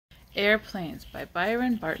Airplanes by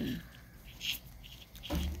Byron Barton.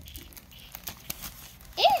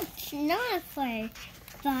 It's not for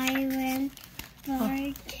Byron Barton.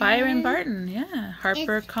 Oh, Byron Barton, yeah.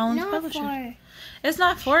 Harper It's Collins not Publishing. It's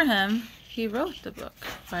not for him. He wrote the book,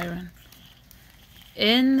 Byron.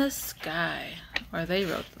 In the sky. Or they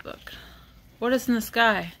wrote the book. What is in the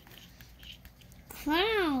sky?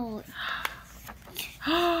 Clouds.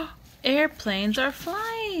 Airplanes are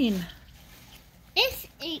flying. It's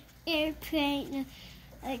an airplane.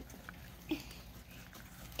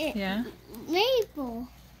 Yeah. Label.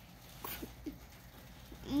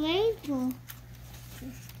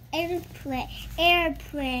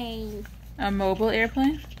 Airplane. A mobile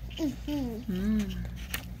airplane?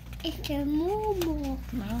 It's a mobile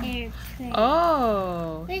airplane.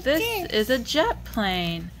 Oh, What's this this? is a jet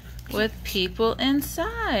plane with people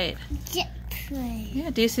inside. Jet plane. Yeah,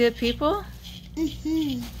 do you see the people?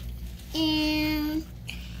 And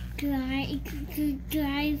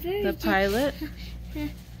driver. The pilot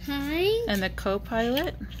Hi. and the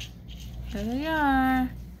co-pilot. There they are.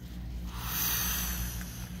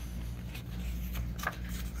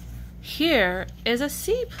 Here is a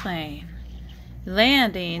seaplane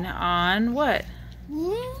landing on what?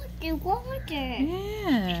 The water.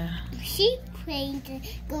 Yeah. Seaplanes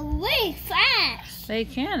go way fast. They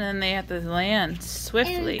can, and they have to land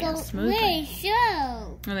swiftly and smoothly. Way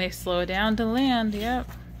slow. And they slow down to land, yep.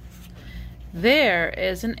 There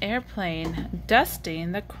is an airplane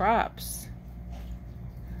dusting the crops.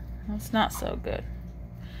 That's not so good.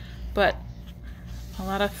 But a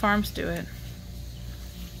lot of farms do it.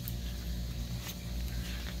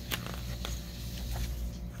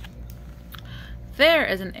 There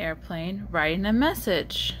is an airplane writing a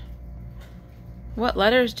message. What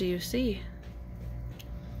letters do you see?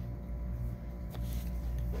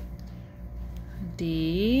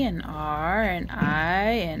 D and R and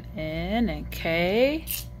I and N and K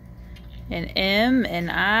and M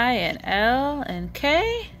and I and L and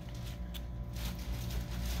K.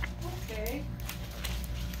 Okay.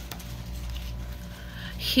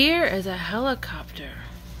 Here is a helicopter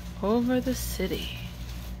over the city.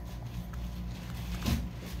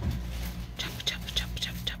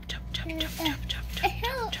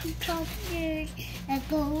 Helicopters that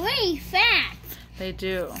go really fast. They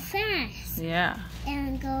do. Fast. Yeah.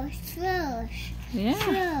 And go slow. Yeah.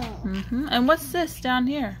 Slow. And what's this down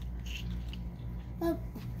here? A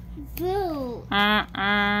boat.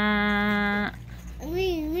 And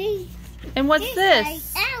what's this? Like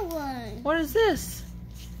that one. What is this?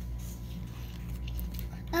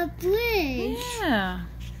 A bridge. Yeah.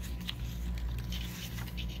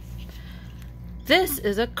 This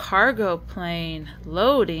is a cargo plane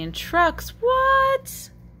loading trucks. What?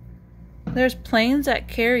 There's planes that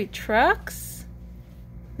carry trucks?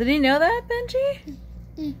 Did you know that, Benji?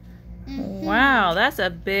 Wow, that's a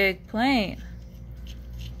big plane.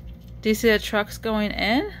 Do you see the trucks going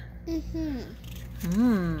in?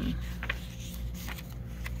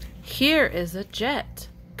 Here is a jet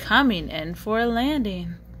coming in for a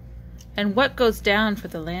landing. And what goes down for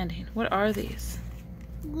the landing? What are these?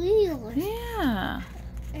 Wheels. Yeah.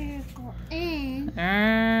 Go in.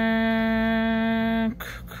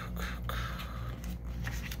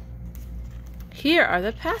 Here are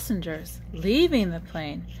the passengers leaving the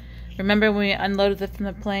plane. Remember when we unloaded it from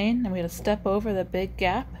the plane and we had to step over the big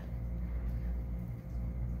gap?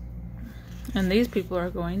 And these people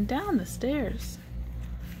are going down the stairs.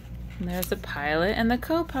 And there's the pilot and the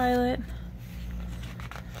co-pilot.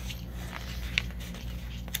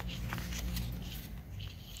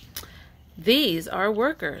 These are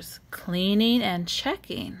workers cleaning and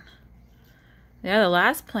checking. Yeah, the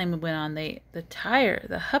last plane we went on, the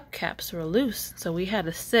hubcaps were loose, so we had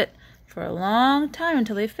to sit for a long time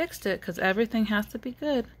until they fixed it because everything has to be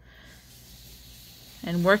good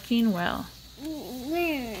and working well.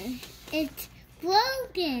 Where? It's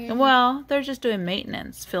broken. Well, they're just doing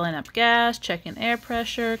maintenance, filling up gas, checking air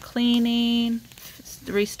pressure, cleaning,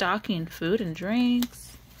 restocking food and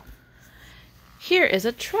drinks. Here is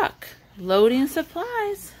a truck loading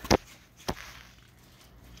supplies.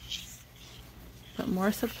 Put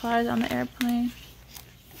more supplies on the airplane.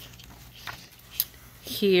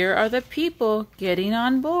 Here are the people getting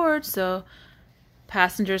on board. So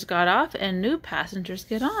passengers got off and new passengers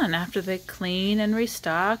get on after they clean and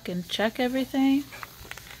restock and check everything.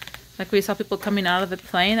 Like we saw people coming out of the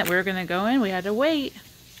plane that we were going to go in. We had to wait.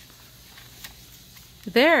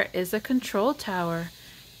 There is a control tower.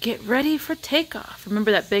 Get ready for takeoff.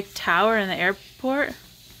 Remember that big tower in the airport?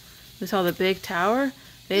 We saw the big tower.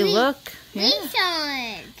 They look.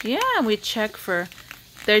 Yeah. Yeah, we check for.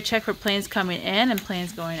 They check for planes coming in and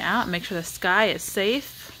planes going out. Make sure the sky is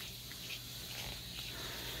safe.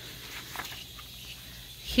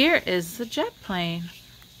 Here is the jet plane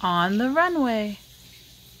on the runway.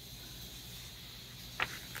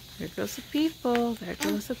 There goes the people. There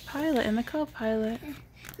goes the pilot and the co-pilot.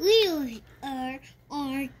 Wheels are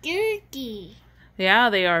dirty. Yeah,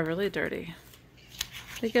 they are really dirty.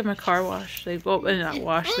 They give them a car wash. They not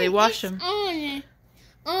wash. They wash them. On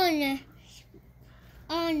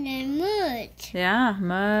the mud. Yeah,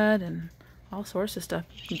 mud and all sorts of stuff.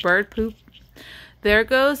 Bird poop. There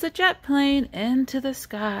goes the jet plane into the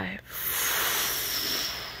sky.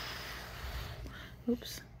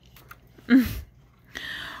 Oops.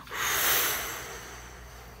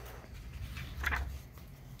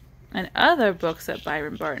 And other books that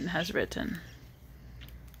Byron Barton has written.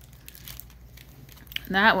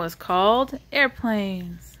 That was called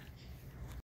Airplanes.